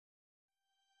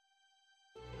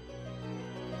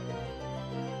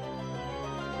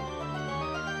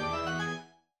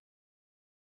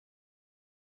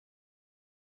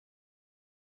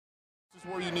This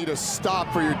is where you need a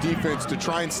stop for your defense to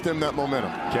try and stem that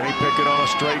momentum. Kenny Pickett on a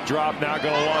straight drop, now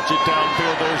going to launch it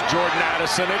downfield. There's Jordan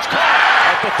Addison. It's caught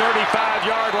at the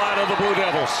 35-yard line of the Blue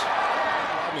Devils.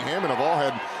 Rodney Hammond have all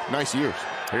had nice years.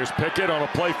 Here's Pickett on a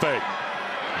play fake.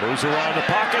 Moves around the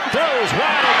pocket, throws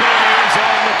wide open in the end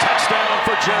zone. The touchdown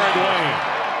for Jared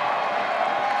Wayne.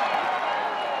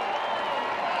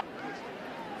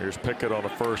 Here's Pickett on a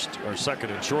first or second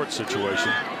and short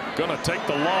situation. Gonna take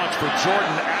the launch for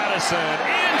Jordan Addison.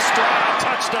 In stride,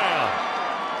 touchdown.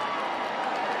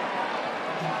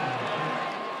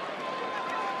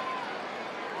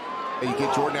 You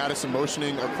get Jordan Addison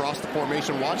motioning across the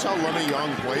formation. Watch how Lenny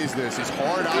Young plays this. He's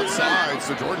hard outside,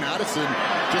 so Jordan Addison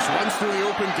just runs through the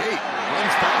open gate,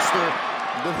 runs faster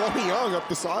than Lenny Young up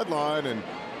the sideline,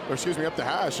 up the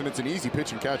hash, and it's an easy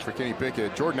pitch and catch for Kenny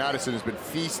Pickett. Jordan Addison has been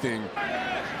feasting.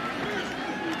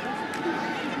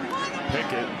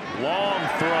 Pickett, long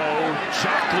throw,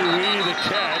 Chuck Louis the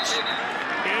catch,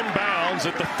 inbounds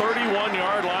at the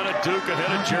 31-yard line of Duke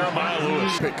ahead of Jeremiah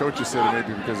Lewis. Coaches said it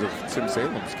maybe because of Tim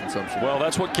Salem's consumption. Well,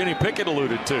 that's what Kenny Pickett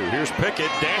alluded to. Here's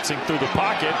Pickett dancing through the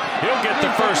pocket. He'll get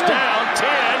the first down. 10,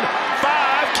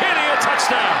 5, Kenny, a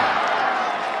touchdown.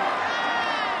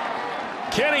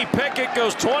 Kenny Pickett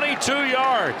goes 22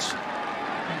 yards.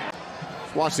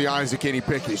 Watch the eyes of Kenny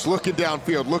Pickett. He's looking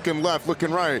downfield, looking left,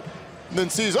 looking right, and then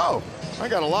sees, oh, I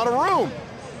got a lot of room.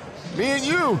 Me and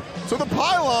you. So the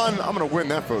pylon, I'm going to win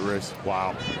that foot race.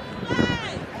 Wow.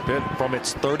 Pitt from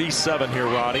its 37 here,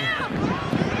 Roddy.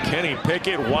 Kenny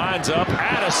Pickett winds up.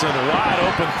 Addison wide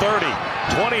open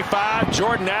 30. 25,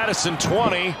 Jordan Addison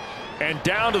 20. And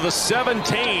down to the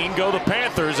 17 go the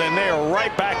Panthers, and they are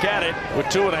right back at it with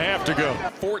 2.5 to go.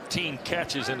 14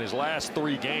 catches in his last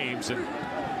 3 games, and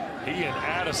he and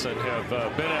Addison have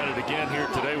been at it again here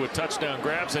today with touchdown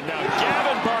grabs. And now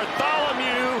Gavin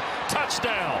Bartholomew,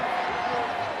 touchdown.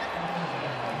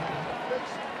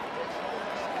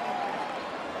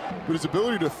 But his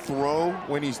ability to throw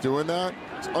when he's doing that,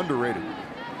 it's underrated.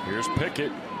 Here's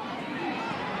Pickett.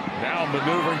 Now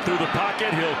maneuvering through the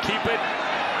pocket. He'll keep it.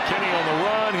 Kenny on the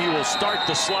run. He will start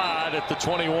the slide at the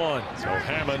 21. So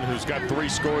Hammond, who's got 3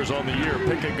 scores on the year.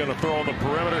 Pickett going to throw on the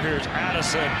perimeter. Here's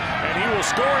Addison, and he will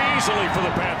score easily for the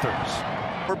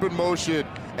Panthers. Urban motion,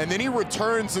 and then he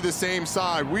returns to the same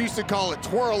side. We used to call it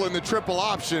twirl in the triple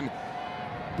option.